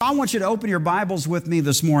I want you to open your Bibles with me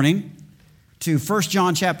this morning to 1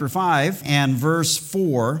 John chapter 5 and verse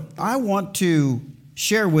 4. I want to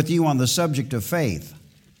share with you on the subject of faith.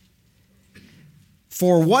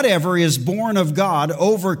 For whatever is born of God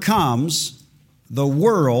overcomes the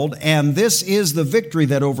world, and this is the victory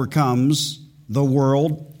that overcomes the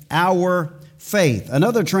world, our faith.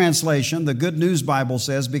 Another translation, the Good News Bible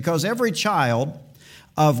says, because every child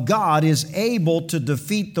of God is able to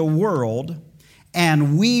defeat the world,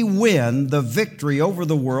 and we win the victory over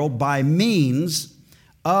the world by means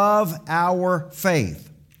of our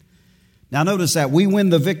faith. Now notice that we win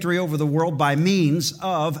the victory over the world by means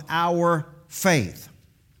of our faith.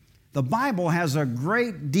 The Bible has a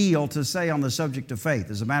great deal to say on the subject of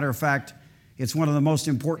faith. As a matter of fact, it's one of the most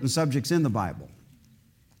important subjects in the Bible.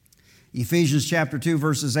 Ephesians chapter 2,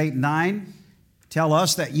 verses 8 and 9 tell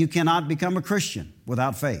us that you cannot become a Christian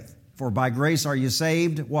without faith. For by grace are you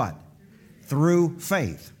saved, what? Through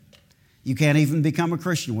faith. You can't even become a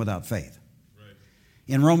Christian without faith. Right.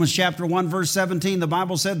 In Romans chapter 1, verse 17, the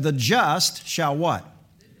Bible said, the just shall what?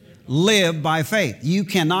 Live by faith. You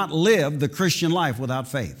cannot live the Christian life without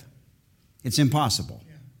faith. It's impossible.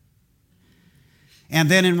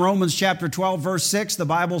 And then in Romans chapter 12, verse 6, the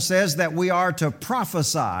Bible says that we are to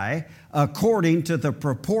prophesy according to the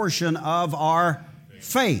proportion of our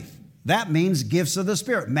faith. That means gifts of the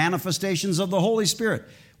Spirit, manifestations of the Holy Spirit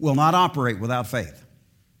will not operate without faith.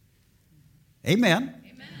 Amen.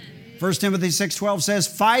 1 Timothy 6:12 says,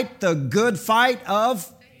 fight the good fight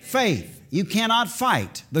of faith. You cannot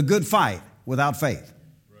fight the good fight without faith.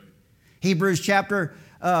 Right. Hebrews chapter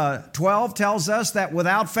 12 tells us that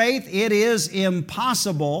without faith, it is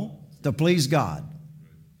impossible to please God.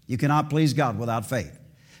 You cannot please God without faith.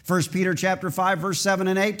 1 Peter chapter 5, verse 7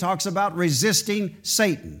 and 8 talks about resisting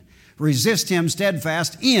Satan. Resist him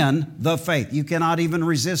steadfast in the faith. You cannot even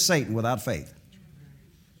resist Satan without faith.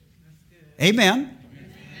 Amen.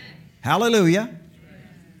 Hallelujah.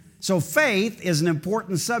 So faith is an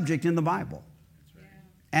important subject in the Bible.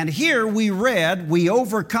 And here we read, we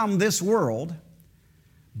overcome this world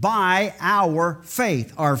by our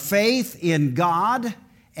faith. Our faith in God,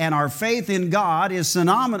 and our faith in God is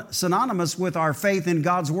synonymous with our faith in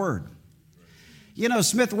God's Word. You know,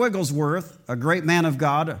 Smith Wigglesworth, a great man of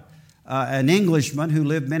God, an Englishman who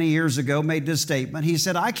lived many years ago, made this statement. He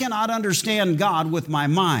said, I cannot understand God with my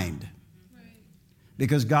mind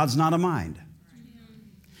because God's not a mind.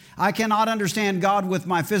 I cannot understand God with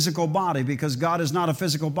my physical body because God is not a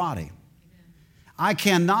physical body. I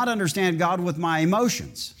cannot understand God with my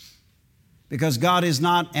emotions because God is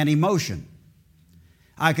not an emotion.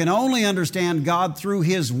 I can only understand God through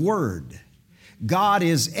His Word. God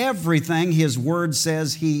is everything His Word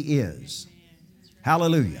says He is.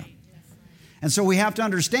 Hallelujah. And so we have to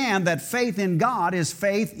understand that faith in God is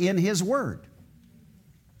faith in His Word.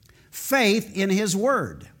 Faith in His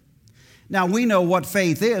Word. Now we know what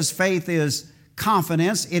faith is. Faith is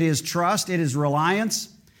confidence. It is trust. It is reliance.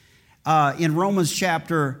 In Romans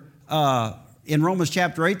chapter 8,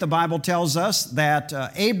 the Bible tells us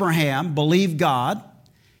that Abraham believed God.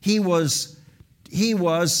 He was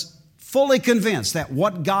fully convinced that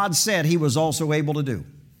what God said he was also able to do.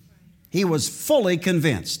 He was fully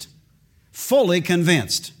convinced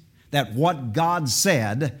that what God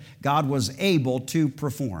said, God was able to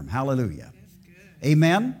perform. Hallelujah.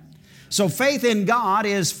 Amen. So faith in God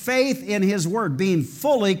is faith in His Word, being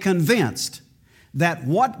fully convinced that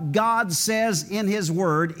what God says in His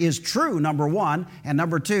Word is true, number one, and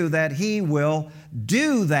number two, that He will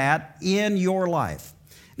do that in your life.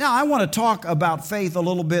 Now, I want to talk about faith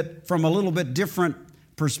from a little bit different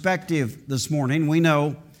perspective this morning. We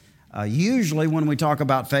know usually when we talk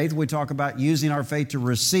about faith, we talk about using our faith to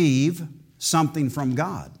receive something from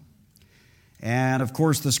God. And of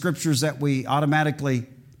course, the scriptures that we automatically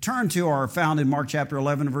turn to are found in Mark chapter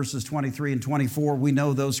 11, verses 23 and 24. We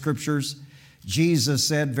know those scriptures. Jesus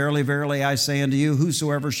said, verily, verily, I say unto you,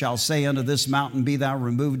 whosoever shall say unto this mountain, be thou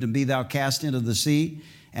removed and be thou cast into the sea,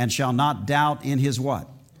 and shall not doubt in his what?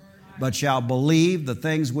 But shall believe the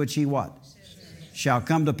things which he what? Shall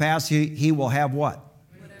come to pass, he will have what?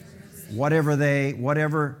 Whatsoever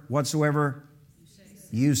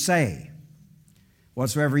you say.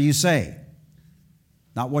 Whatsoever you say.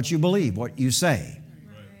 Not what you believe, what you say.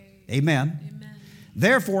 Right. Amen.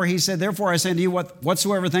 Therefore, he said, therefore I say unto you,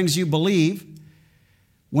 whatsoever things you believe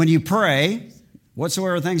when you pray,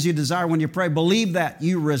 whatsoever things you desire when you pray, believe that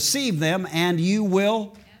you receive them and you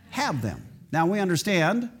will have them. Now we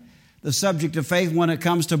understand the subject of faith when it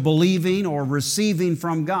comes to believing or receiving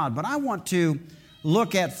from God. But I want to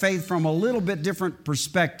look at faith from a little bit different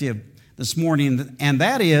perspective this morning, and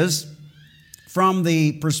that is from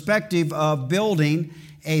the perspective of building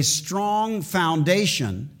a strong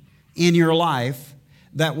foundation in your life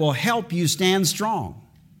that will help you stand strong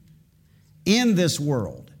in this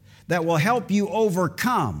world, that will help you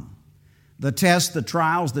overcome the tests, the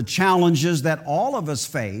trials, the challenges that all of us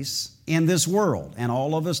face in this world, and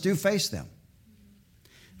all of us do face them.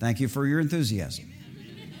 Thank you for your enthusiasm.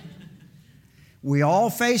 We all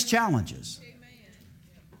face challenges.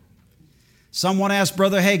 Someone asked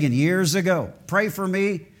Brother Hagin years ago, pray for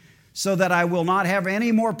me so that I will not have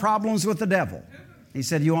any more problems with the devil. He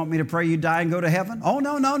said, you want me to pray you die and go to heaven? Oh,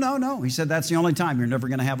 no. He said, that's the only time you're never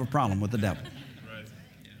going to have a problem with the devil.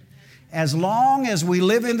 As long as we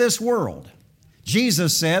live in this world,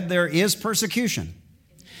 Jesus said there is persecution.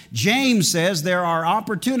 James says there are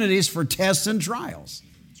opportunities for tests and trials.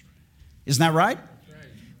 Isn't that right?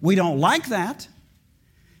 We don't like that,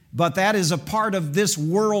 but that is a part of this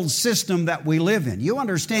world system that we live in. You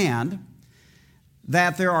understand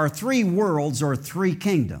that there are three worlds or three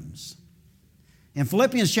kingdoms. In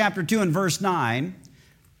Philippians chapter 2 and verse 9,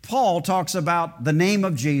 Paul talks about the name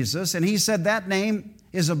of Jesus, and he said that name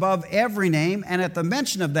is above every name, and at the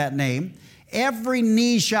mention of that name, every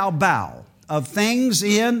knee shall bow of things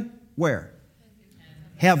in where?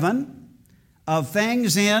 Heaven, of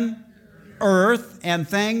things in earth, and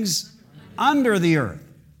things under the earth.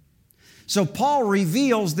 So Paul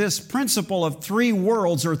reveals this principle of three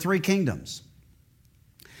worlds or three kingdoms.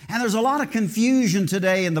 And there's a lot of confusion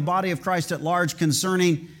today in the body of Christ at large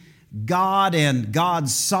concerning God and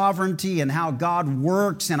God's sovereignty and how God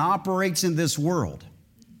works and operates in this world.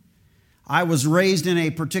 I was raised in a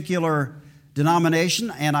particular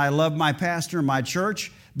denomination, and I love my pastor and my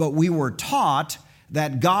church, but we were taught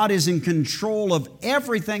that God is in control of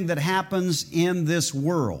everything that happens in this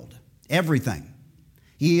world. Everything.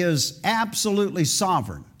 He is absolutely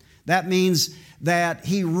sovereign. That means that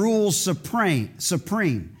He rules supreme,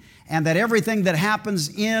 and that everything that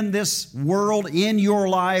happens in this world, in your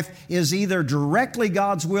life, is either directly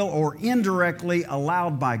God's will or indirectly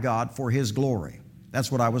allowed by God for His glory. That's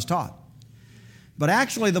what I was taught. But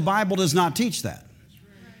actually, the Bible does not teach that.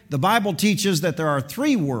 The Bible teaches that there are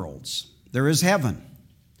three worlds. There is heaven.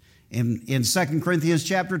 In 2 Corinthians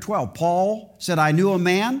chapter 12, Paul said, I knew a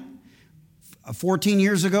man 14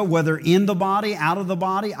 years ago, whether in the body, out of the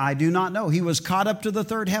body, I do not know. He was caught up to the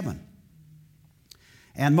third heaven.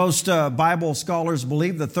 And most Bible scholars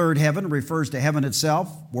believe the third heaven refers to heaven itself,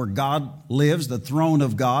 where God lives, the throne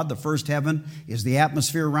of God. The first heaven is the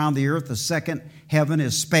atmosphere around the earth. The second heaven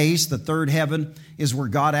is space. The third heaven is where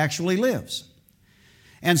God actually lives.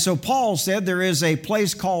 And so Paul said there is a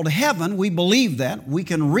place called heaven. We believe that. We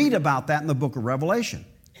can read about that in the book of Revelation.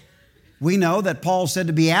 We know that Paul said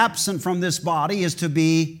to be absent from this body is to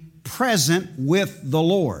be present with the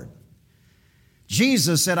Lord.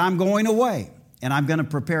 Jesus said, I'm going away, and I'm going to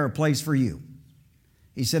prepare a place for you.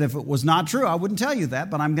 He said, if it was not true, I wouldn't tell you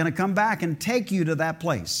that, but I'm going to come back and take you to that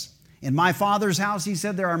place. In my Father's house, he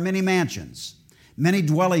said, there are many mansions, many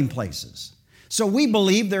dwelling places. So we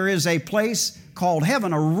believe there is a place called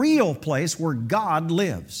heaven, a real place where God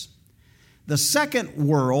lives. The second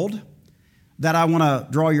world that I want to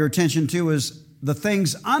draw your attention to is the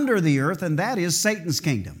things under the earth, and that is Satan's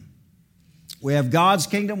kingdom. We have God's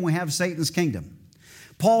kingdom, we have Satan's kingdom.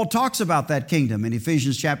 Paul talks about that kingdom in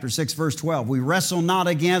Ephesians chapter 6, verse 12. We wrestle not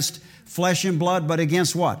against flesh and blood, but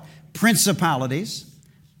against what? Principalities,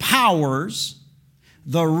 powers,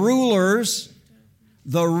 the rulers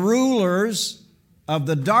of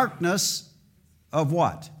the darkness of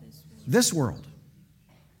what? This world.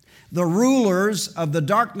 The rulers of the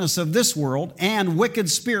darkness of this world and wicked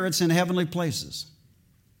spirits in heavenly places.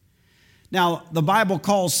 Now, the Bible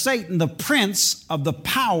calls Satan the prince of the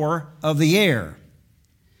power of the air.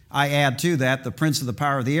 I add to that the prince of the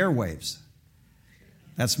power of the airwaves.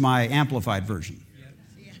 That's my amplified version.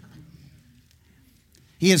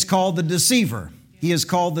 He is called the deceiver. He is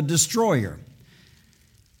called the destroyer.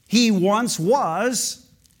 He once was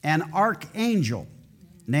an archangel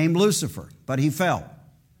named Lucifer, but he fell.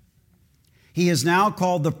 He is now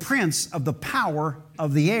called the prince of the power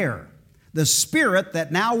of the air, the spirit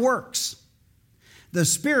that now works, the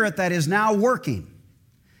spirit that is now working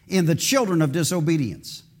in the children of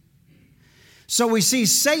disobedience. So we see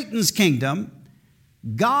Satan's kingdom,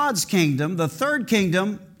 God's kingdom. The third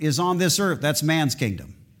kingdom is on this earth. That's man's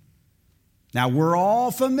kingdom. Now, we're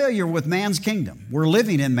all familiar with man's kingdom. We're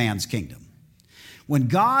living in man's kingdom. When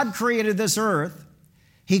God created this earth,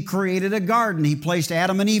 He created a garden. He placed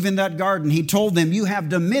Adam and Eve in that garden. He told them, you have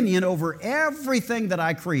dominion over everything that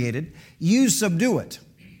I created. You subdue it.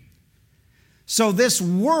 So this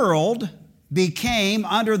world became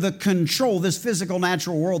under the control, this physical,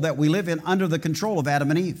 natural world that we live in, under the control of Adam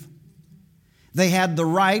and Eve. They had the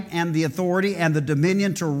right and the authority and the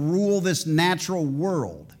dominion to rule this natural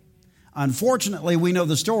world. Unfortunately, we know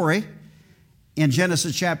the story in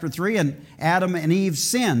Genesis chapter 3, and Adam and Eve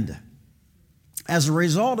sinned. As a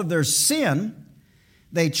result of their sin,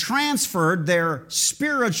 they transferred their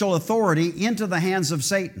spiritual authority into the hands of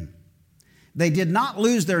Satan. They did not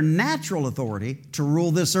lose their natural authority to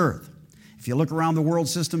rule this earth. If you look around the world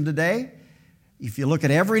system today, if you look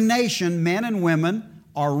at every nation, men and women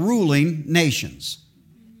are ruling nations.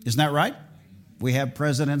 Isn't that right? We have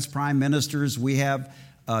presidents, prime ministers, we have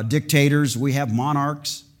dictators, we have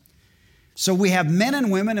monarchs. So we have men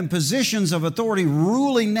and women in positions of authority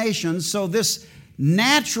ruling nations, so this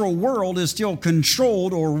natural world is still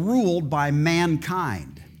controlled or ruled by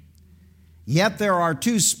mankind. Yet there are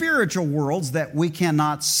two spiritual worlds that we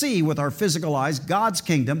cannot see with our physical eyes, God's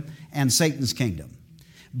kingdom and Satan's kingdom.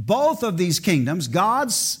 Both of these kingdoms,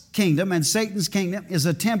 God's kingdom and Satan's kingdom, is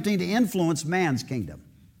attempting to influence man's kingdom.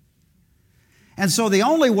 And so the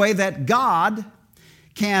only way that God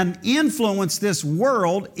can influence this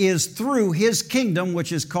world is through His kingdom,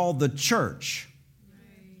 which is called the church.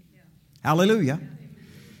 Hallelujah.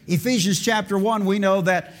 Ephesians chapter 1, we know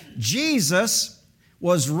that Jesus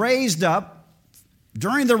was raised up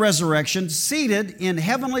during the resurrection, seated in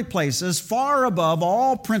heavenly places, far above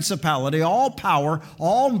all principality, all power,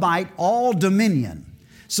 all might, all dominion.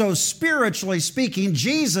 So spiritually speaking,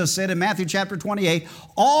 Jesus said in Matthew chapter 28,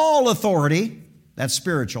 all authority, that's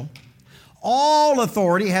spiritual, all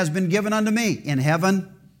authority has been given unto me in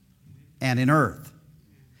heaven and in earth.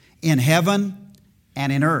 In heaven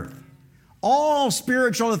and in earth. All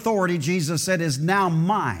spiritual authority, Jesus said, is now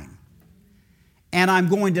mine. And I'm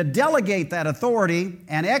going to delegate that authority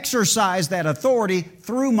and exercise that authority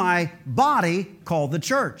through my body called the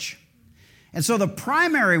church. And so the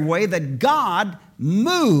primary way that God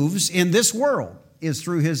moves in this world is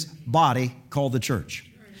through His body called the church.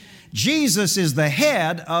 Jesus is the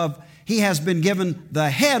head of, He has been given the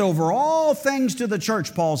head over all things to the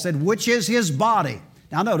church, Paul said, which is His body.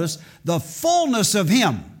 Now notice, the fullness of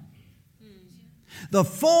Him. The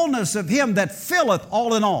fullness of Him that filleth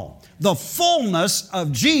all in all. The fullness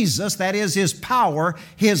of Jesus, that is His power,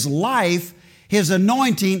 His life, His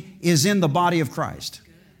anointing is in the body of Christ.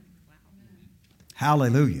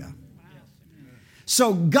 Hallelujah.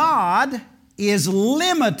 So God is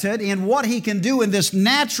limited in what He can do in this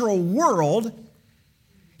natural world.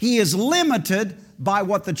 He is limited by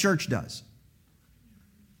what the church does.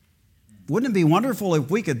 Wouldn't it be wonderful if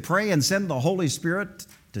we could pray and send the Holy Spirit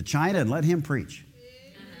to China and let Him preach?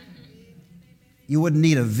 You wouldn't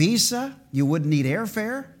need a visa. You wouldn't need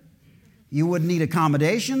airfare. You wouldn't need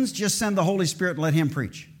accommodations. Just send the Holy Spirit and let Him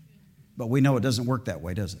preach. But we know it doesn't work that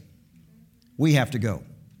way, does it? We have to go.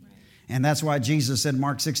 And that's why Jesus said in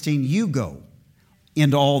Mark 16, you go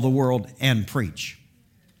into all the world and preach.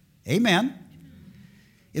 Amen.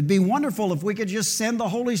 It'd be wonderful if we could just send the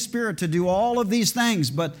Holy Spirit to do all of these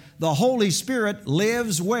things, but the Holy Spirit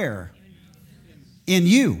lives where? In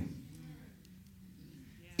you.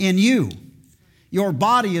 In you. Your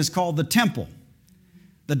body is called the temple,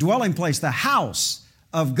 the dwelling place, the house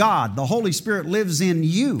of God. The Holy Spirit lives in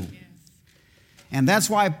you. And that's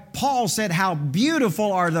why Paul said, how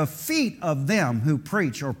beautiful are the feet of them who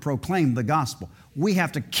preach or proclaim the gospel. We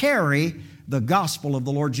have to carry the gospel of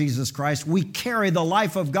the Lord Jesus Christ. We carry the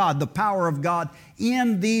life of God, the power of God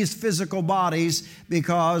in these physical bodies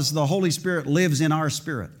because the Holy Spirit lives in our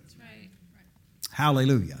spirit. Right.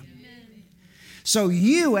 Hallelujah. So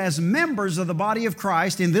you, as members of the body of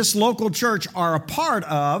Christ in this local church, are a part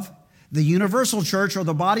of the universal church or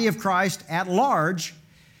the body of Christ at large,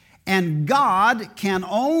 and God can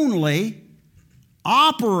only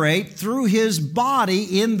operate through His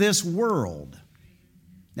body in this world.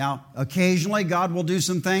 Now, occasionally God will do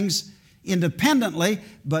some things independently,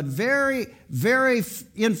 but very, very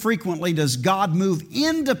infrequently does God move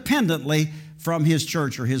independently from His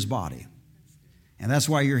church or His body. And that's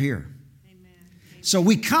why you're here. So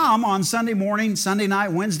we come on Sunday morning, Sunday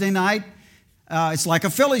night, Wednesday night. It's like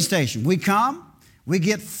a filling station. We come, we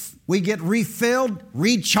get refilled,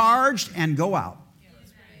 recharged, and go out.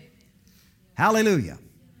 Hallelujah.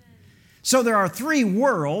 So there are three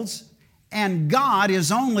worlds, and God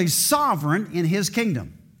is only sovereign in His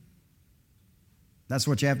kingdom. That's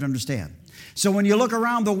what you have to understand. So when you look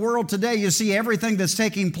around the world today, you see everything that's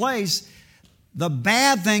taking place. The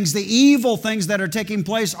bad things, the evil things that are taking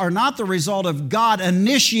place are not the result of God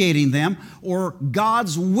initiating them or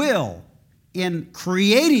God's will in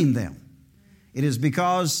creating them. It is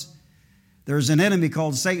because there's an enemy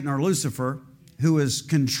called Satan or Lucifer who is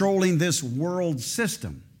controlling this world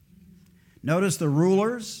system. Notice the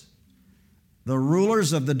rulers the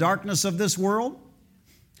rulers of the darkness of this world.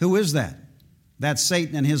 Who is that? That's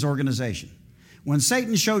Satan and his organization. When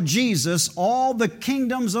Satan showed Jesus all the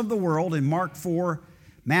kingdoms of the world in Mark 4,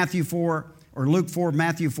 Matthew 4, or Luke 4,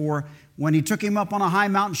 Matthew 4, when he took him up on a high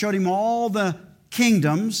mountain, showed him all the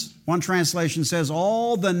kingdoms, one translation says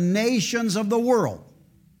all the nations of the world.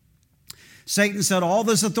 Satan said, all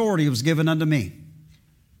this authority was given unto me.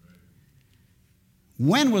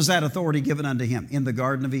 When was that authority given unto him? In the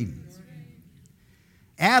Garden of Eden.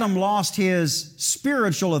 Adam lost his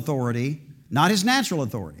spiritual authority, not his natural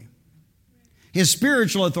authority. His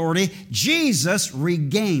spiritual authority, Jesus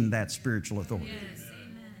regained that spiritual authority.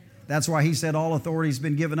 That's why he said, all authority has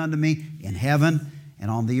been given unto me in heaven and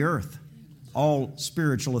on the earth. All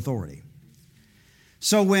spiritual authority.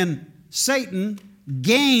 So when Satan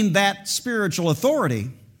gained that spiritual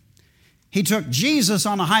authority, he took Jesus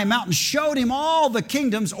on a high mountain, showed him all the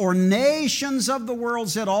kingdoms or nations of the world,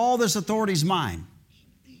 said, all this authority is mine.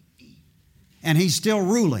 And he's still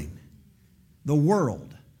ruling the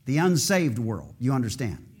world, the unsaved world, you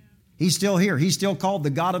understand. He's still here. He's still called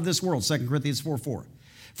the God of this world, 2 Corinthians 4:4.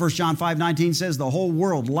 1 John 5:19 says the whole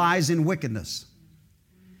world lies in wickedness.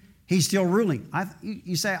 He's still ruling.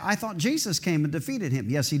 You say, I thought Jesus came and defeated him.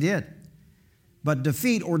 Yes, he did. But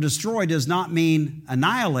defeat or destroy does not mean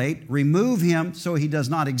annihilate, remove him so he does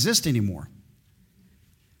not exist anymore.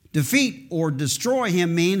 Defeat or destroy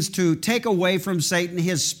him means to take away from Satan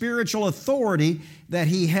his spiritual authority that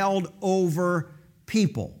he held over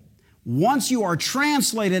people. Once you are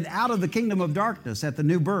translated out of the kingdom of darkness at the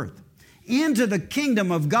new birth into the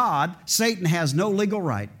kingdom of God, Satan has no legal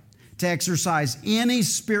right to exercise any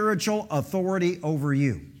spiritual authority over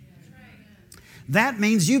you. That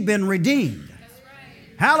means you've been redeemed.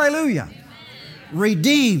 Hallelujah.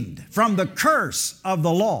 Redeemed from the curse of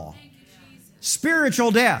the law.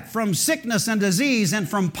 Spiritual death, from sickness and disease and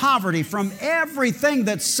from poverty, from everything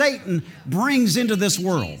that Satan brings into this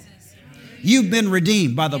world. You've been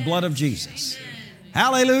redeemed by the blood of Jesus.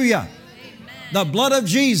 Hallelujah. The blood of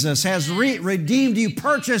Jesus has redeemed you,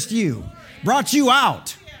 purchased you, brought you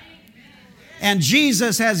out. And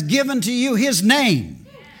Jesus has given to you His name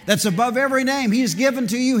that's above every name. He's given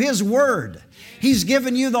to you His word. He's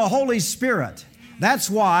given you the Holy Spirit. That's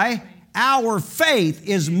why our faith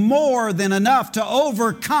is more than enough to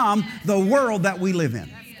overcome the world that we live in.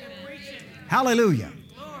 Hallelujah.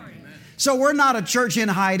 So we're not a church in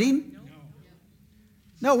hiding.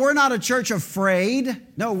 No, we're not a church afraid.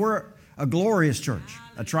 No, we're a glorious church,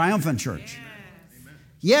 a triumphant church.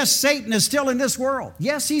 Yes, Satan is still in this world.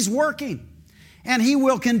 Yes, he's working. And he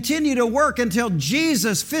will continue to work until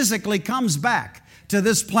Jesus physically comes back to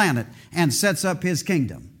this planet and sets up His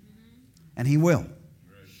kingdom. And He will.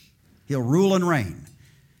 He'll rule and reign.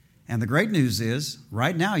 And the great news is,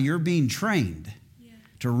 right now you're being trained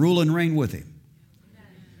to rule and reign with Him.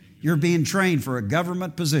 You're being trained for a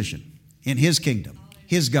government position in His kingdom,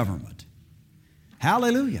 His government.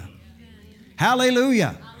 Hallelujah.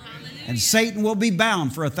 Hallelujah. And Satan will be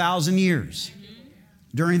bound for 1,000 years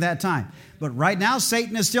during that time. But right now,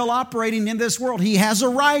 Satan is still operating in this world. He has a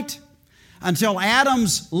right until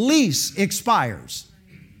Adam's lease expires.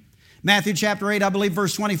 Matthew chapter 8, I believe,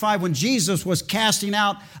 verse 25, when Jesus was casting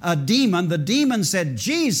out a demon, the demon said,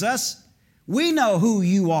 Jesus, we know who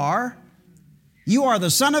you are. You are the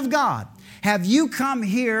Son of God. Have you come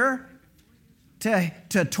here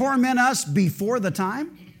to torment us before the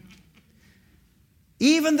time?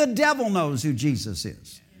 Even the devil knows who Jesus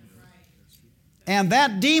is. And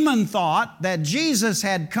that demon thought that Jesus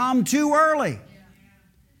had come too early.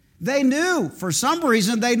 They knew, for some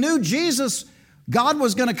reason, they knew God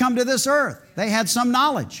was going to come to this earth. They had some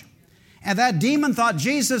knowledge. And that demon thought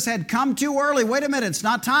Jesus had come too early. Wait a minute, it's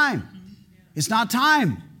not time. It's not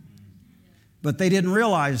time. But they didn't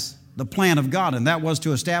realize the plan of God, and that was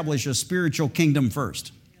to establish a spiritual kingdom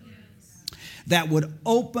first. That would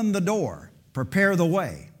open the door, prepare the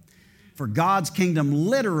way for God's kingdom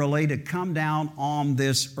literally to come down on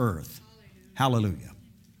this earth. Hallelujah.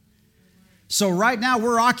 So right now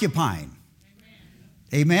we're occupying.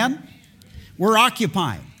 Amen? We're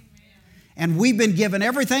occupying. And we've been given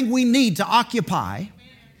everything we need to occupy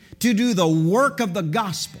to do the work of the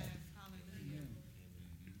gospel.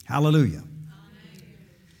 Hallelujah.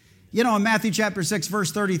 You know, in Matthew chapter 6,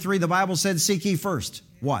 verse 33, the Bible said, seek ye first.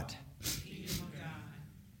 What?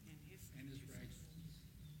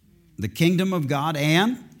 The kingdom of God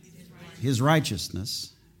and His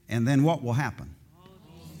righteousness. And then what will happen?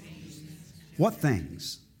 What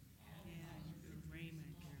things?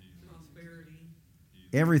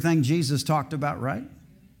 Everything Jesus talked about, right?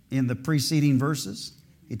 In the preceding verses.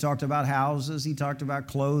 He talked about houses. He talked about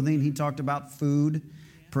clothing. He talked about food.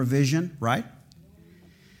 provision, right?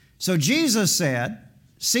 So Jesus said,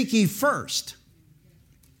 seek ye first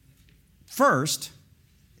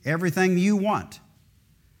everything you want.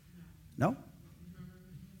 No?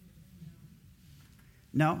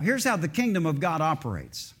 No, here's how the kingdom of God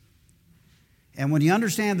operates. And when you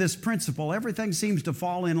understand this principle, everything seems to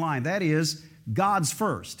fall in line. That is, God's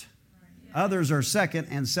first, others are second,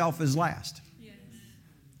 and self is last. Yes.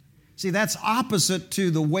 See, that's opposite to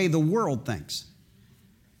the way the world thinks.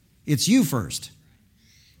 It's you first,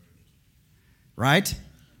 right?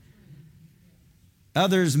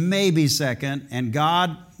 Others may be second, and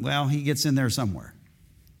God, well, He gets in there somewhere.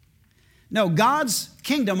 No, God's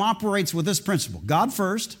kingdom operates with this principle. God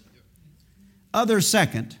first, others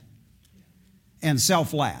second, and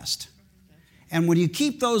self last. And when you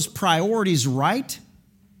keep those priorities right,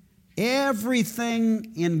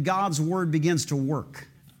 everything in God's Word begins to work.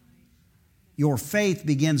 Your faith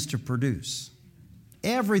begins to produce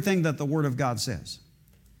everything that the Word of God says.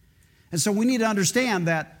 And so we need to understand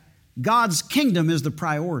that God's kingdom is the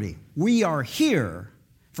priority. We are here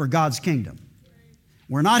for God's kingdom.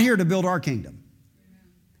 We're not here to build our kingdom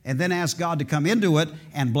and then ask God to come into it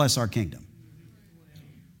and bless our kingdom.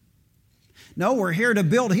 No, we're here to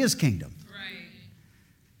build His kingdom.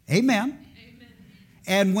 Right. Amen.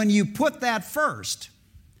 And when you put that first,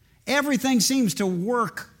 everything seems to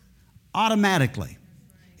work automatically.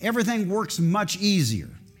 Everything works much easier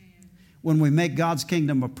when we make God's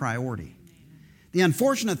kingdom a priority. The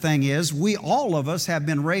unfortunate thing is, all of us have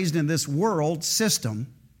been raised in this world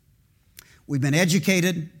system. We've been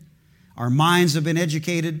educated. Our minds have been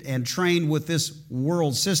educated and trained with this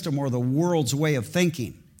world system or the world's way of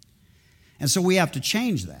thinking. And so we have to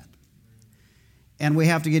change that. And we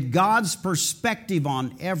have to get God's perspective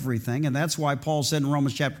on everything. And that's why Paul said in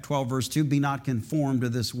Romans chapter 12, verse 2, be not conformed to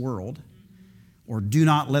this world, or do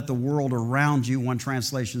not let the world around you, one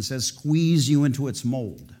translation says, squeeze you into its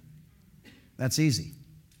mold. That's easy.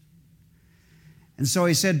 And so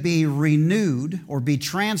he said, be renewed or be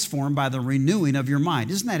transformed by the renewing of your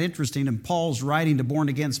mind. Isn't that interesting? In Paul's writing to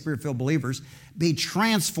born-again, Spirit-filled believers, be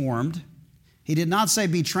transformed. He did not say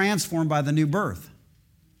be transformed by the new birth.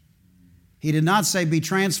 He did not say be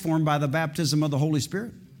transformed by the baptism of the Holy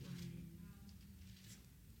Spirit.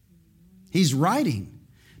 He's writing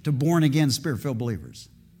to born-again, Spirit-filled believers.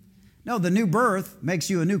 No, the new birth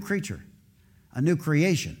makes you a new creature, a new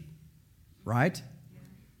creation, right?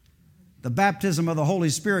 The baptism of the Holy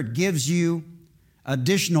Spirit gives you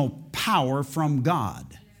additional power from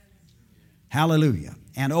God. Hallelujah.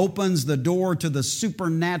 And opens the door to the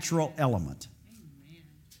supernatural element.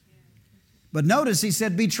 But notice he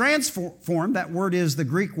said, be transformed. That word is the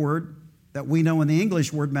Greek word that we know in the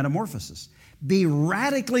English word metamorphosis. Be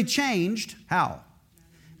radically changed. How?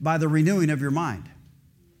 By the renewing of your mind.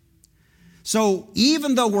 So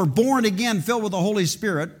even though we're born again, filled with the Holy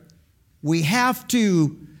Spirit, we have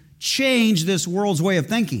to change this world's way of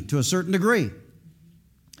thinking to a certain degree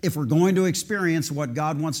if we're going to experience what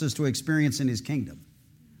God wants us to experience in His kingdom.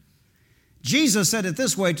 Jesus said it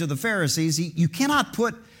this way to the Pharisees, you cannot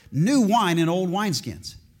put new wine in old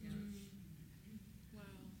wineskins.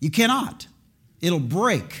 You cannot. It'll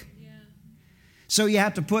break. So you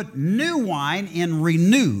have to put new wine in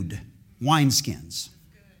renewed wineskins.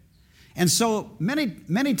 And so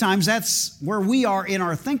many times that's where we are in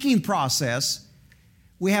our thinking process.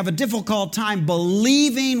 We have a difficult time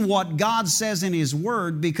believing what God says in His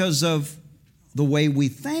Word because of the way we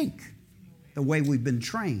think, the way we've been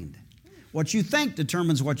trained. What you think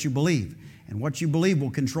determines what you believe. And what you believe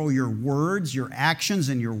will control your words, your actions,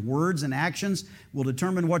 and your words and actions will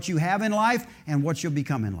determine what you have in life and what you'll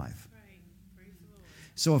become in life.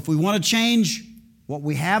 So if we want to change what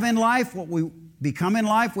we have in life, what we become in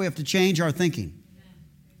life, we have to change our thinking.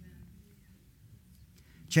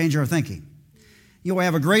 Change our thinking. You know, we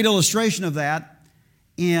have a great illustration of that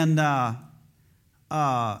in the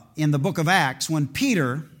book of Acts when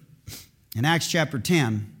Peter, in Acts chapter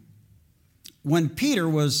 10, when Peter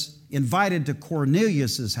was invited to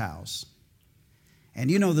Cornelius' house.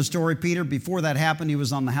 And you know the story, Peter. Before that happened, he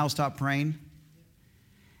was on the housetop praying.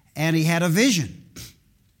 And he had a vision.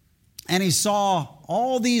 And he saw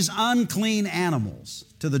all these unclean animals.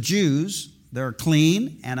 To the Jews, they're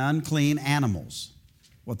clean and unclean animals.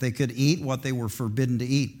 What they could eat, what they were forbidden to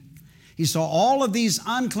eat. He saw all of these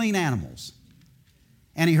unclean animals.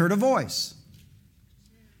 And he heard a voice.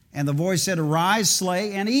 And the voice said, arise,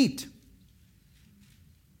 slay, and eat.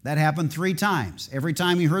 That happened 3 times. Every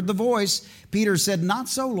time he heard the voice, Peter said, not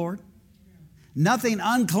so, Lord. Nothing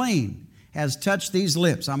unclean has touched these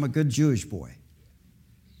lips. I'm a good Jewish boy.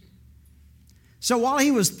 So while he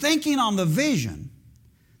was thinking on the vision,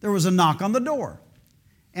 there was a knock on the door.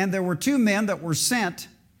 And there were two men that were sent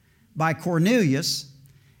by Cornelius,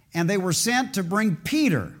 and they were sent to bring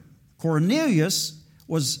Peter. Cornelius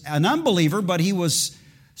was an unbeliever, but he was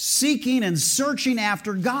seeking and searching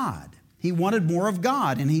after God. He wanted more of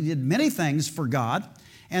God, and he did many things for God.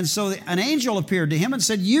 And so an angel appeared to him and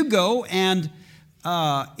said, you go and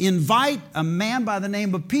invite a man by the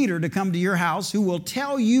name of Peter to come to your house who will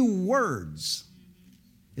tell you words.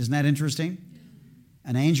 Isn't that interesting?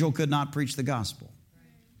 An angel could not preach the gospel.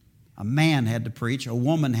 A man had to preach, a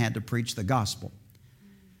woman had to preach the gospel.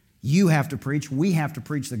 You have to preach, we have to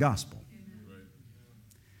preach the gospel.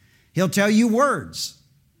 He'll tell you words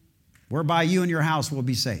whereby you and your house will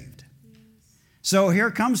be saved. So here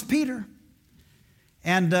comes Peter.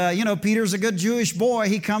 And, Peter's a good Jewish boy.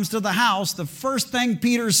 He comes to the house. The first thing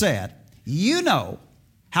Peter said, you know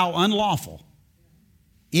how unlawful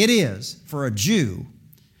it is for a Jew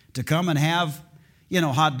to come and have,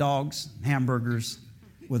 hot dogs, hamburgers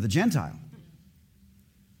with a Gentile.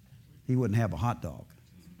 He wouldn't have a hot dog.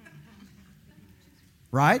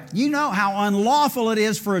 Right? You know how unlawful it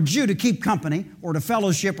is for a Jew to keep company or to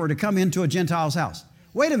fellowship or to come into a Gentile's house.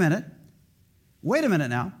 Wait a minute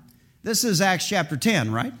now. This is Acts chapter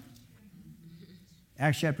 10, right?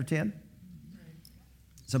 Acts chapter 10.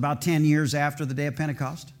 It's about 10 years after the day of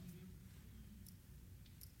Pentecost.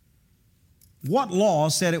 What law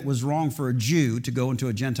said it was wrong for a Jew to go into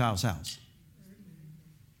a Gentile's house?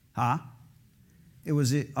 It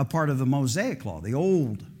was a part of the Mosaic law, the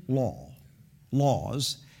old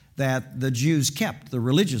laws that the Jews kept, the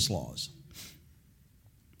religious laws.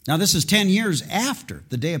 Now, this is 10 years after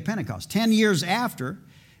the day of Pentecost, 10 years after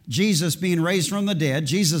Jesus being raised from the dead,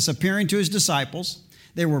 Jesus appearing to his disciples.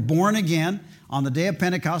 They were born again. On the day of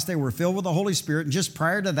Pentecost, they were filled with the Holy Spirit. And just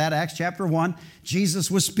prior to that, Acts chapter 1, Jesus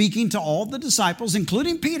was speaking to all the disciples,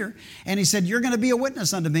 including Peter. And he said, you're going to be a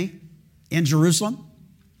witness unto me in Jerusalem,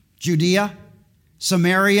 Judea,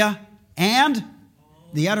 Samaria, and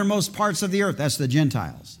the uttermost parts of the earth. That's the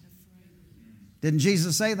Gentiles. Didn't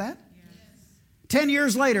Jesus say that? 10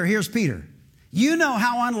 years later, here's Peter. You know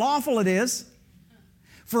how unlawful it is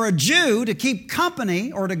for a Jew to keep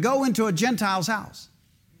company or to go into a Gentile's house.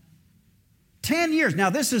 10 years. Now,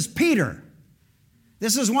 this is Peter.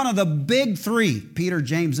 This is one of the big three, Peter,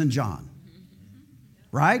 James, and John.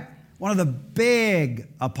 Right? One of the big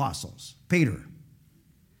apostles, Peter.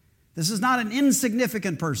 This is not an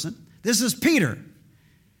insignificant person. This is Peter.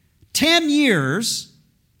 10 years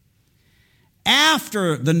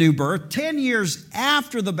after the new birth, 10 years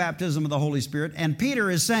after the baptism of the Holy Spirit, and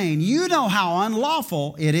Peter is saying, you know how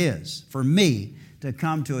unlawful it is for me to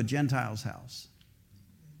come to a Gentile's house.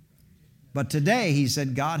 But today, he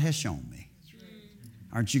said, God has shown me.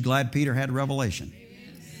 Aren't you glad Peter had revelation?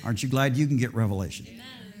 Aren't you glad you can get revelation?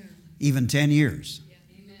 Even 10 years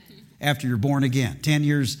after you're born again, 10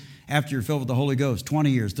 years after you're filled with the Holy Ghost, 20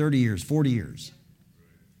 years, 30 years, 40 years.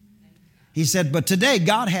 He said, but today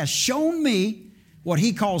God has shown me what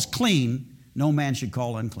he calls clean, no man should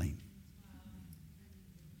call unclean.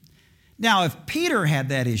 Now, if Peter had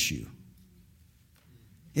that issue,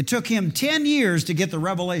 it took him 10 years to get the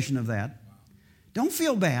revelation of that. Don't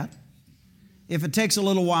feel bad if it takes a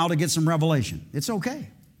little while to get some revelation. It's okay.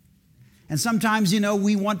 And sometimes,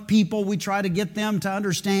 we want people, we try to get them to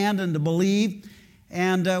understand and to believe,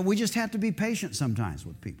 and we just have to be patient sometimes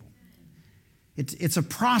with people. It's a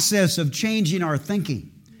process of changing our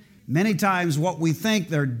thinking. Many times what we think,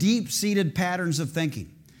 they're deep-seated patterns of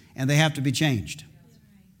thinking, and they have to be changed.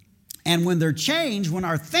 And when they're changed, when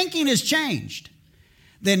our thinking is changed,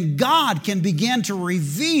 then God can begin to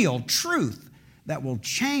reveal truth that will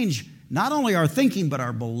change not only our thinking, but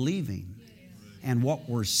our believing and what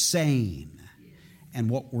we're saying and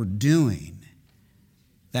what we're doing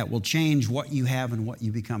that will change what you have and what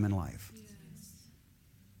you become in life.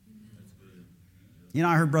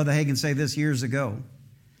 I heard Brother Hagin say this years ago.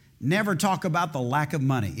 Never talk about the lack of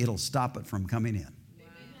money. It'll stop it from coming in.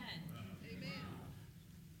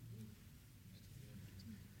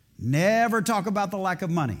 Never talk about the lack of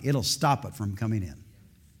money. It'll stop it from coming in.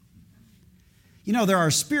 There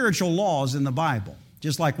are spiritual laws in the Bible,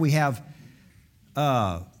 just like we have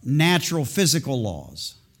natural physical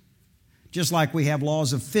laws, just like we have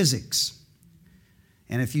laws of physics.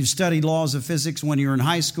 And if you studied laws of physics when you're in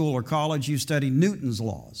high school or college, you studied Newton's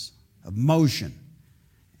laws of motion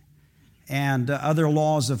and other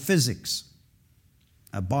laws of physics.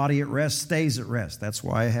 A body at rest stays at rest. That's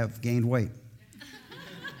why I have gained weight.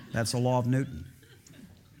 That's a law of Newton.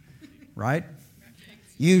 Right?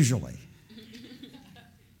 Usually.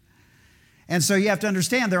 And so you have to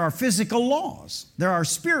understand there are physical laws. There are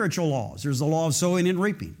spiritual laws. There's the law of sowing and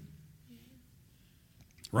reaping.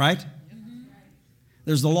 Right?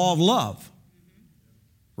 There's the law of love,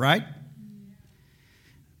 right?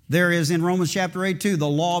 There is in Romans chapter 8 too, the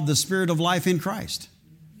law of the Spirit of life in Christ.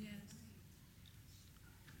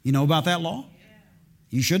 You know about that law?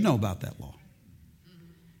 You should know about that law.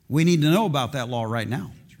 We need to know about that law right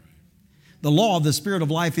now. The law of the Spirit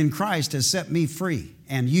of life in Christ has set me free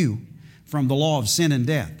and you from the law of sin and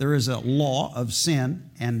death. There is a law of sin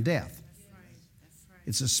and death.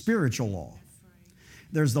 It's a spiritual law.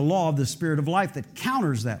 There's the law of the Spirit of life that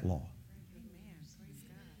counters that law.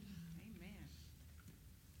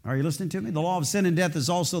 Are you listening to me? The law of sin and death is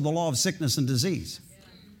also the law of sickness and disease.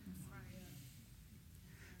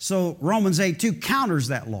 So Romans 8:2 counters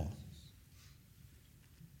that law.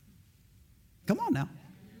 Come on now.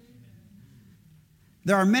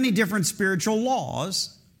 There are many different spiritual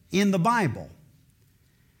laws in the Bible.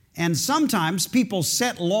 And sometimes people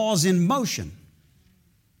set laws in motion.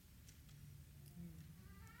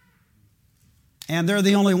 And they're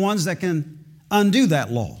the only ones that can undo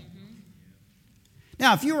that law.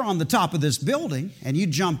 Now, if you were on the top of this building and you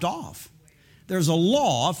jumped off, there's a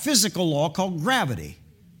law, a physical law called gravity,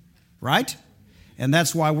 right? And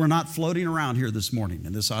that's why we're not floating around here this morning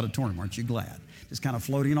in this auditorium. Aren't you glad? Just kind of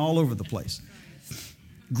floating all over the place.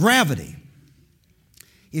 Gravity.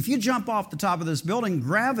 If you jump off the top of this building,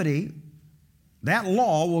 gravity, that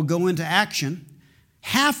law will go into action.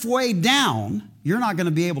 Halfway down, you're not going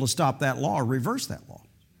to be able to stop that law or reverse that law.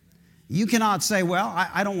 You cannot say, well,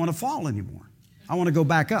 I don't want to fall anymore. I want to go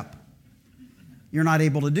back up. You're not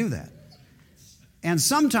able to do that. And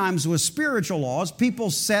sometimes with spiritual laws, people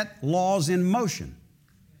set laws in motion.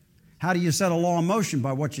 How do you set a law in motion?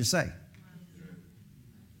 By what you say.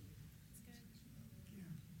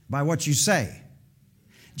 By what you say.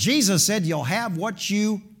 Jesus said you'll have what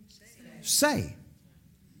you say.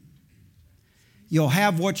 You'll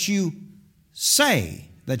have what you say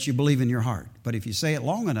that you believe in your heart. But if you say it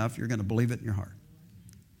long enough, you're going to believe it in your heart.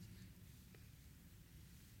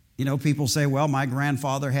 You know, people say, well, my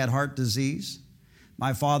grandfather had heart disease.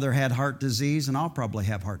 My father had heart disease, and I'll probably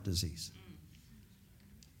have heart disease.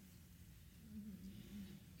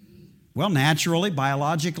 Well, naturally,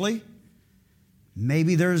 biologically,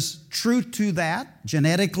 maybe there's truth to that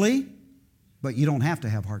genetically, but you don't have to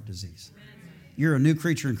have heart disease. You're a new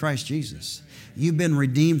creature in Christ Jesus. You've been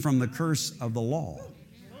redeemed from the curse of the law.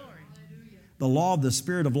 The law of the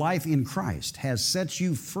Spirit of life in Christ has set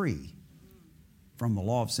you free from the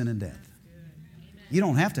law of sin and death. You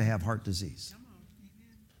don't have to have heart disease.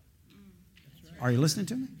 Are you listening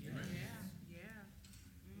to me?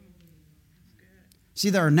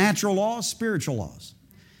 See, there are natural laws, spiritual laws.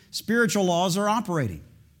 Spiritual laws are operating.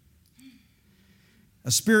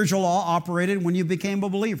 A spiritual law operated when you became a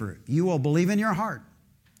believer. You will believe in your heart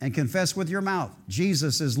and confess with your mouth,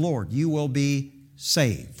 Jesus is Lord. You will be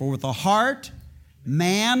saved. For with the heart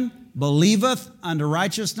man believeth unto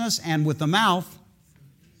righteousness, and with the mouth,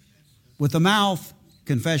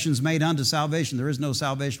 confession is made unto salvation. There is no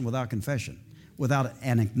salvation without confession, without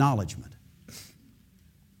an acknowledgement.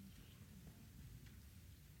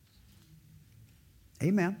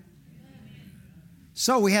 Amen.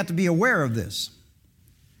 So we have to be aware of this,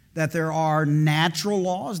 that there are natural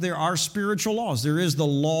laws, there are spiritual laws. There is the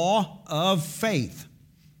law of faith.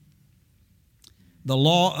 The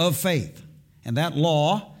law of faith. And that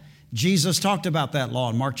law, Jesus talked about that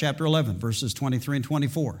law in Mark chapter 11, verses 23 and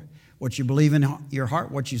 24. What you believe in your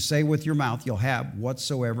heart, what you say with your mouth, you'll have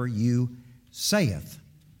whatsoever you saith.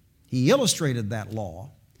 He illustrated that law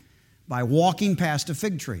by walking past a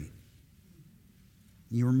fig tree.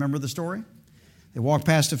 You remember the story? They walked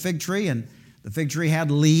past a fig tree, and the fig tree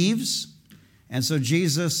had leaves. And so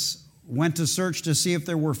Jesus went to search to see if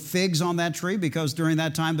there were figs on that tree, because during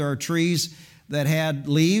that time there are trees that had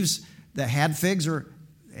leaves that had figs,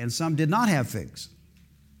 and some did not have figs.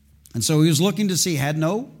 And so he was looking to see, had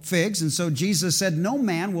no figs. And so Jesus said, no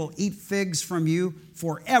man will eat figs from you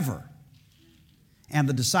forever. And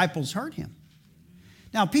the disciples heard him.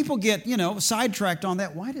 Now, people get, sidetracked on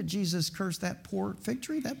that. Why did Jesus curse that poor fig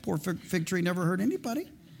tree? That poor fig tree never hurt anybody.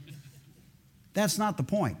 That's not the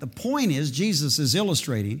point. The point is Jesus is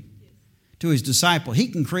illustrating to his disciple, he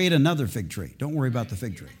can create another fig tree. Don't worry about the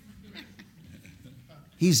fig tree.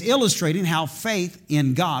 He's illustrating how faith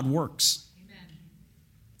in God works.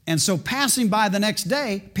 And so passing by the next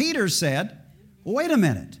day, Peter said, well, wait a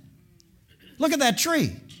minute. Look at that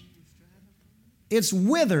tree. It's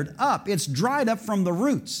withered up. It's dried up from the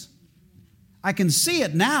roots. I can see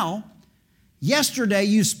it now. Yesterday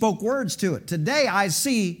you spoke words to it. Today I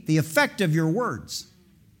see the effect of your words.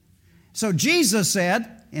 So Jesus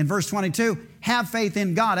said in verse 22, have faith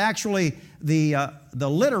in God. Actually, the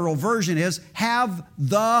literal version is have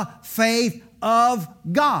the faith of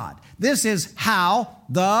God. This is how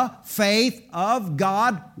the faith of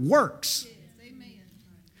God works.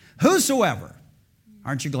 Whosoever,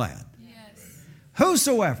 aren't you glad? Yes.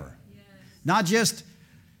 Whosoever, Yes. not just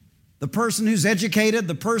the person who's educated,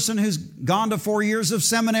 the person who's gone to 4 years of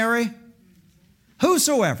seminary.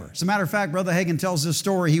 Whosoever. As a matter of fact, Brother Hagin tells this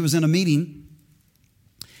story. He was in a meeting,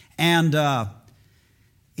 and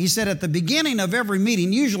he said at the beginning of every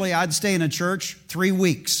meeting, usually I'd stay in a church 3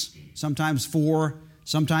 weeks, sometimes 4,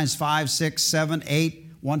 sometimes 5, 6, 7, 8,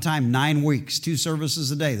 one time 9 weeks, 2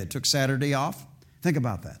 services a day that took Saturday off. Think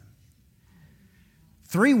about that.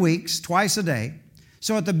 3 weeks, twice a day.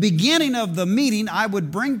 So at the beginning of the meeting, I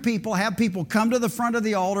would bring people, have people come to the front of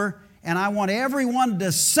the altar, and I want everyone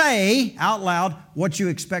to say out loud what you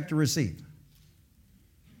expect to receive.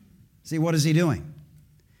 See, what is he doing?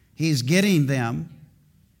 He's getting them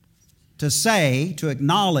to say, to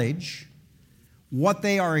acknowledge what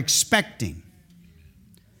they are expecting.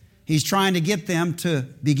 He's trying to get them to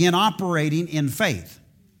begin operating in faith,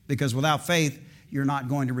 because without faith, you're not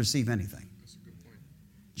going to receive anything.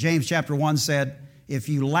 James chapter 1 said, if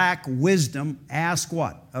you lack wisdom, ask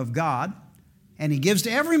what? Of God. And he gives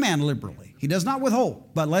to every man liberally. He does not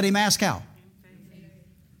withhold, but let him ask how.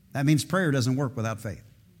 That means prayer doesn't work without faith.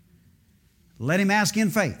 Let him ask in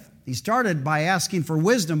faith. He started by asking for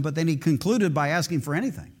wisdom, but then he concluded by asking for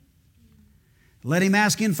anything. Let him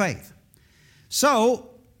ask in faith. So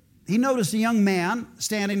he noticed a young man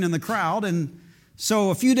standing in the crowd, and so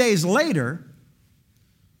a few days later,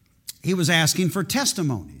 he was asking for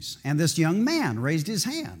testimonies, and this young man raised his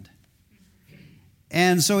hand.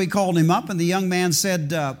 And so he called him up, and the young man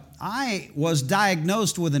said, I was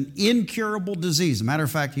diagnosed with an incurable disease. As a matter of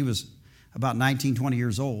fact, he was about 19, 20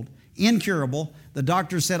 years old. Incurable. The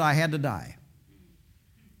doctor said I had to die.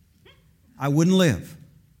 I wouldn't live.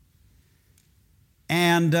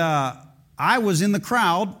 And I was in the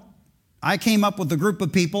crowd. I came up with a group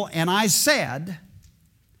of people, and I said,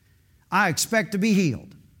 I expect to be healed.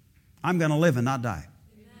 I'm going to live and not die.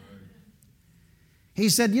 He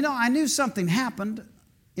said, I knew something happened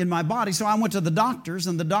in my body, so I went to the doctors,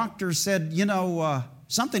 and the doctors said,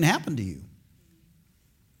 something happened to you.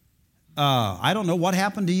 I don't know what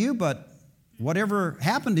happened to you, but whatever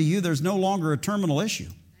happened to you, there's no longer a terminal issue.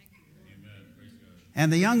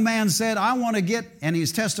 And the young man said, I want to get, and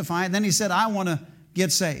he's testifying, then he said, I want to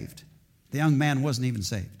get saved. The young man wasn't even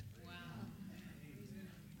saved.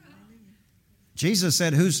 Jesus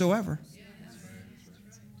said, whosoever.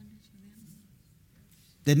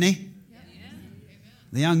 Didn't he?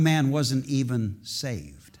 The young man wasn't even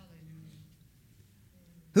saved.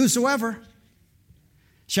 Whosoever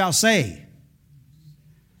shall say,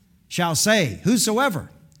 whosoever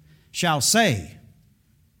shall say,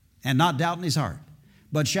 and not doubt in his heart,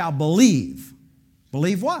 but shall believe.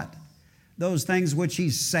 Believe what? Those things which he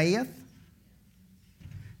saith.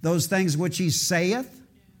 Those things which he saith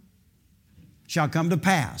shall come to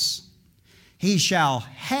pass. He shall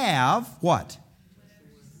have what?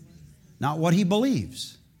 Not what he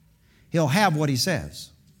believes. He'll have what he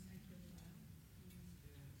says.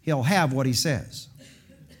 He'll have what he says.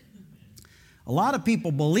 A lot of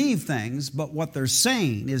people believe things, but what they're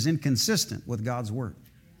saying is inconsistent with God's word.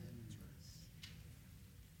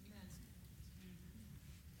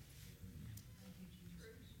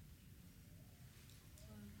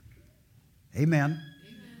 Amen.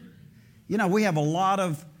 We have a lot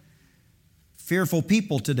of fearful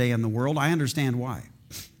people today in the world. I understand why.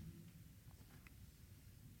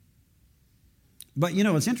 But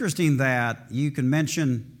it's interesting that you can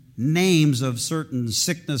mention names of certain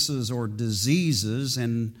sicknesses or diseases,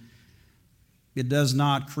 and it does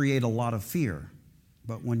not create a lot of fear.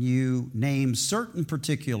 But when you name certain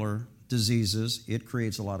particular diseases, it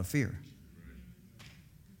creates a lot of fear.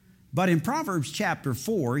 But in Proverbs chapter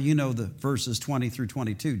 4, the verses 20 through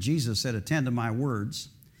 22, Jesus said, attend to my words.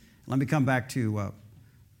 Let me come back to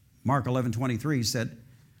Mark 11:23. He said,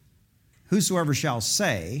 whosoever shall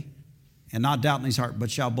say, and not doubt in his heart, but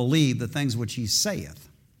shall believe the things which he saith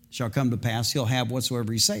shall come to pass, he'll have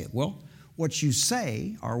whatsoever he saith. Well, what you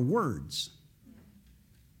say are words,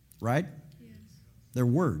 right? Yes. They're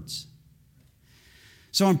words.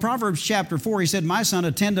 So in Proverbs chapter 4, he said, my son,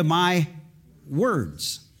 attend to my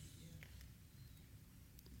words.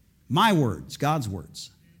 My words, God's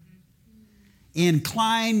words.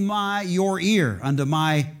 Incline your ear unto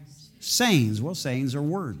my sayings. Well, sayings are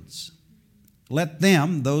words. Let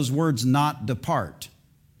them, those words, not depart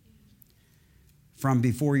from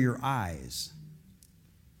before your eyes.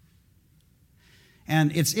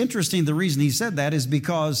 And it's interesting, the reason he said that is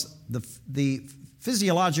because the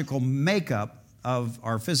physiological makeup of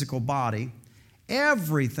our physical body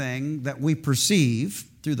Everything that we perceive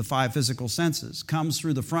through the five physical senses comes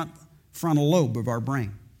through the frontal lobe of our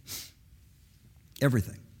brain.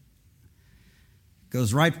 Everything.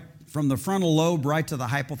 Goes right from the frontal lobe right to the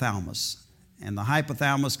hypothalamus. And the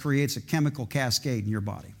hypothalamus creates a chemical cascade in your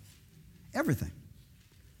body. Everything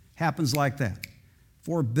happens like that.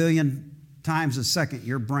 4 billion times a second,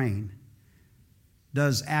 your brain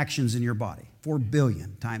does actions in your body. 4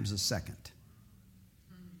 billion times a second.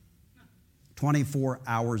 24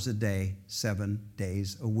 hours a day, 7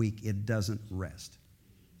 days a week. It doesn't rest.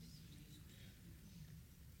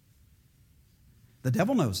 The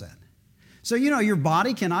devil knows that. So you know your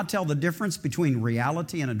body cannot tell the difference between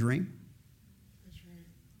reality and a dream.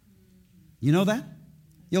 You know that?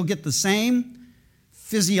 You'll get the same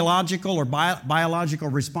physiological or biological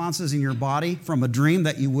responses in your body from a dream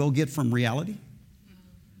that you will get from reality.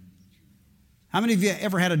 How many of you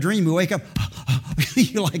ever had a dream? You wake up,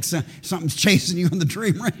 you like something's chasing you in the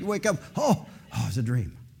dream, right? You wake up, oh, it's a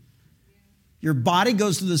dream. Your body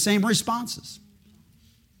goes through the same responses.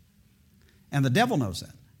 And the devil knows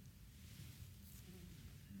that.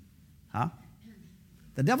 Huh?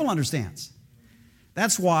 The devil understands.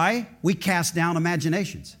 That's why we cast down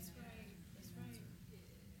imaginations.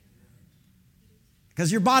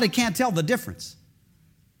 Because your body can't tell the difference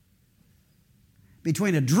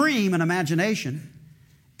between a dream and imagination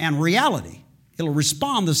and reality. It'll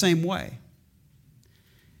respond the same way.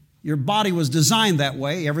 Your body was designed that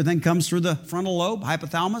way. Everything comes through the frontal lobe,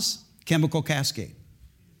 hypothalamus, chemical cascade.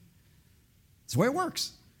 That's the way it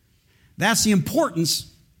works. That's the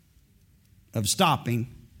importance of stopping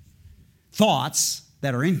thoughts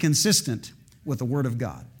that are inconsistent with the Word of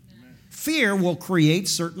God. Amen. Fear will create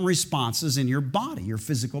certain responses in your body, your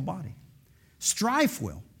physical body. Strife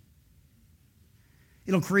will.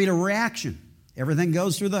 It'll create a reaction. Everything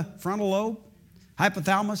goes through the frontal lobe,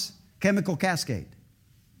 hypothalamus, chemical cascade.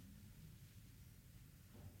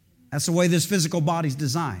 That's the way this physical body's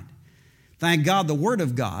designed. Thank God the Word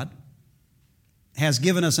of God has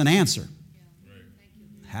given us an answer.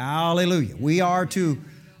 Hallelujah. We are to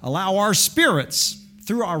allow our spirits,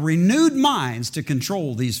 through our renewed minds, to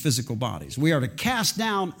control these physical bodies. We are to cast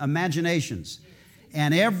down imaginations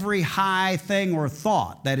and every high thing or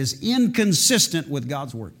thought that is inconsistent with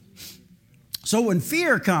God's Word. So when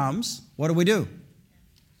fear comes, what do?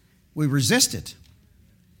 We resist it,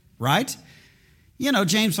 right? You know,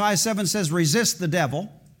 James 5:7 says, resist the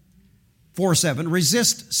devil. 4:7,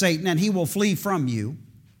 resist Satan and he will flee from you.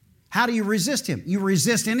 How do you resist him? You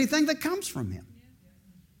resist anything that comes from him.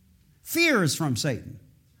 Fear is from Satan.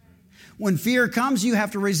 When fear comes, you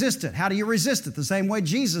have to resist it. How do you resist it? The same way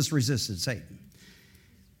Jesus resisted Satan.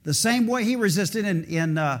 The same way he resisted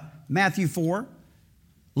in Matthew 4,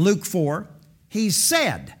 Luke 4. He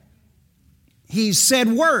said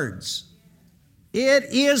words. It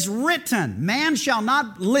is written, man shall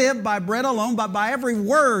not live by bread alone, but by every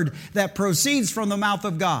word that proceeds from the mouth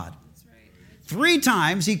of God. 3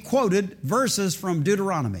 times he quoted verses from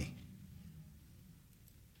Deuteronomy.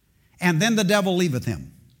 And then the devil leaveth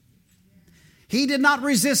him. He did not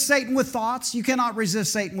resist Satan with thoughts. You cannot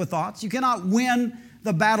resist Satan with thoughts. You cannot win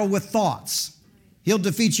the battle with thoughts. He'll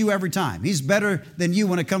defeat you every time. He's better than you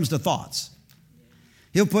when it comes to thoughts.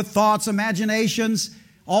 He'll put thoughts, imaginations,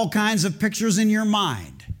 all kinds of pictures in your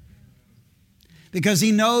mind. Because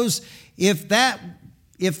he knows if that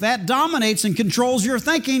dominates and controls your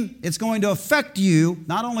thinking, it's going to affect you,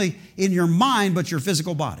 not only in your mind, but your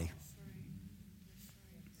physical body.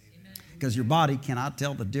 Because your body cannot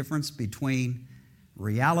tell the difference between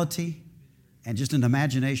reality and just an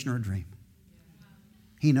imagination or a dream.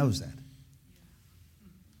 He knows that.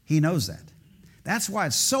 He knows that. That's why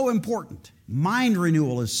it's so important. Mind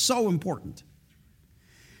renewal is so important.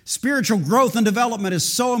 Spiritual growth and development is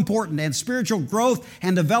so important, and spiritual growth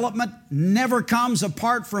and development never comes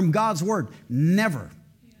apart from God's Word. Never.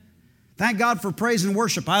 Thank God for praise and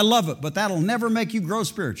worship. I love it, but that'll never make you grow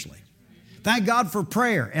spiritually. Thank God for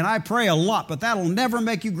prayer, and I pray a lot, but that'll never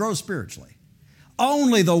make you grow spiritually.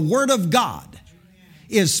 Only the Word of God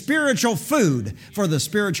is spiritual food for the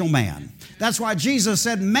spiritual man. That's why Jesus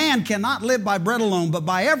said, man cannot live by bread alone, but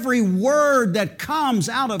by every word that comes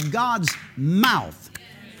out of God's mouth.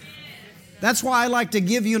 That's why I like to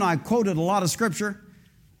give you, and I quoted a lot of scripture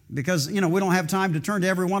because, we don't have time to turn to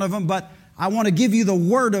every one of them, but I want to give you the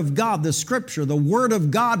Word of God, the scripture. The Word of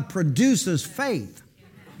God produces faith.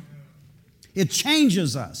 It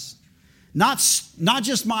changes us. Not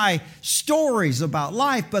just my stories about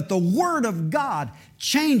life, but the Word of God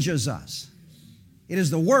changes us. It is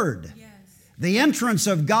the Word. Yes. The entrance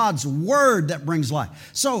of God's Word that brings life.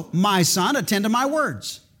 So, my son, attend to my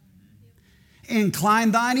words.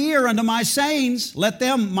 Incline thine ear unto my sayings. Let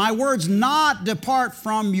them, my words, not depart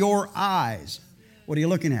from your eyes. What are you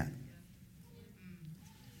looking at?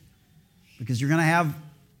 Because you're going to have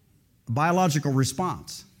a biological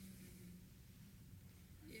response.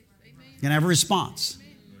 You're going to have a response.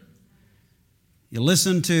 You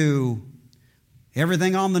listen to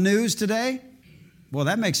everything on the news today? Well,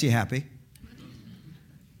 that makes you happy.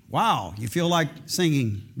 Wow, you feel like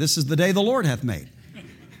singing, "This is the day the Lord hath made."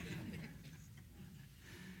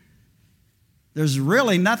 There's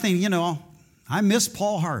really nothing, I miss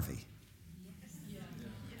Paul Harvey.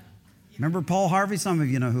 Remember Paul Harvey? Some of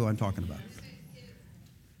you know who I'm talking about.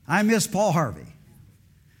 I miss Paul Harvey.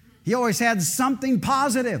 He always had something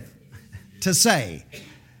positive to say.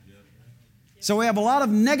 So we have a lot of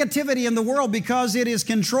negativity in the world because it is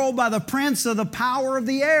controlled by the prince of the power of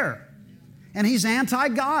the air. And he's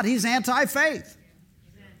anti-God. He's anti-faith.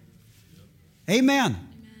 Amen.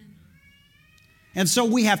 And so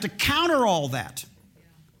we have to counter all that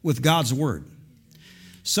with God's word.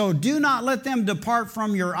 So do not let them depart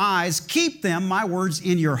from your eyes. Keep them, my words,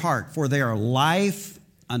 in your heart, for they are life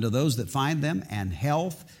unto those that find them and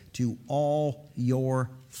health to all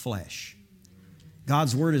your flesh.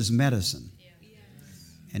 God's word is medicine.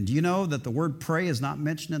 And do you know that the word pray is not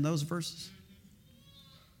mentioned in those verses?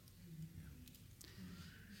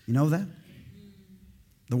 You know that?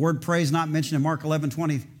 The word pray is not mentioned in Mark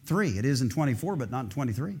 11:23. It is in 24, but not in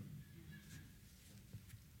 23.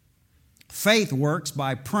 Faith works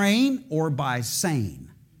by praying or by saying.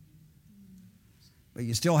 But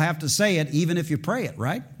you still have to say it even if you pray it,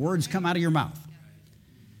 right? Words come out of your mouth.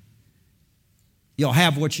 You'll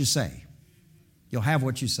have what you say. You'll have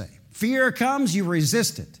what you say. Fear comes, you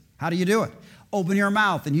resist it. How do you do it? Open your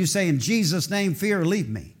mouth and you say, "In Jesus' name, fear, leave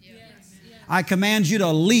me." I command you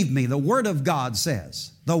to leave me. The Word of God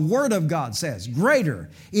says, greater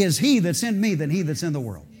is He that's in me than he that's in the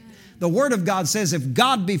world. The Word of God says, if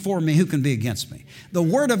God be for me, who can be against me? The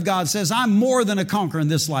Word of God says, I'm more than a conqueror in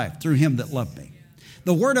this life through Him that loved me.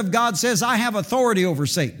 The Word of God says, I have authority over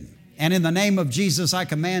Satan. And in the name of Jesus, I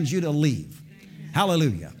command you to leave.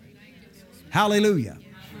 Hallelujah. Hallelujah.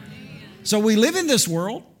 So we live in this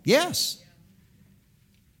world, yes.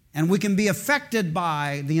 And we can be affected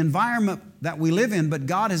by the environment that we live in, but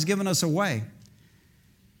God has given us a way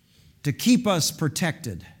to keep us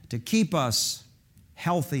protected, to keep us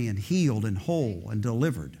healthy and healed and whole and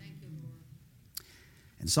delivered.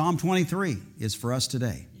 And Psalm 23 is for us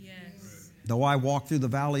today. Yes. Though I walk through the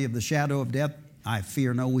valley of the shadow of death, I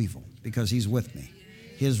fear no evil, because He's with me.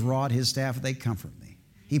 His rod, His staff, they comfort me.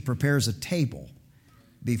 He prepares a table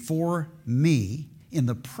before me in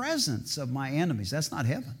the presence of my enemies. That's not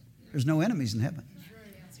heaven. There's no enemies in heaven.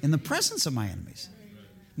 In the presence of my enemies.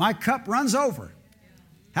 My cup runs over.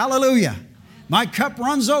 Hallelujah. My cup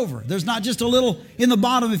runs over. There's not just a little in the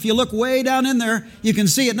bottom. If you look way down in there, you can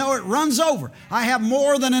see it. No, it runs over. I have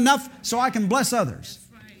more than enough so I can bless others.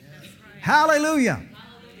 Hallelujah.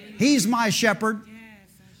 He's my shepherd.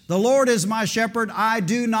 The Lord is my shepherd. I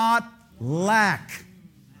do not lack.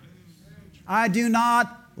 I do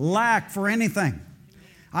not lack for anything.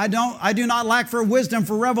 I do not lack for wisdom,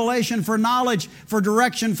 for revelation, for knowledge, for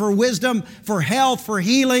direction, for wisdom, for health, for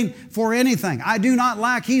healing, for anything. I do not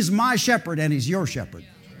lack. He's my shepherd and He's your shepherd.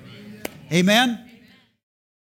 Amen.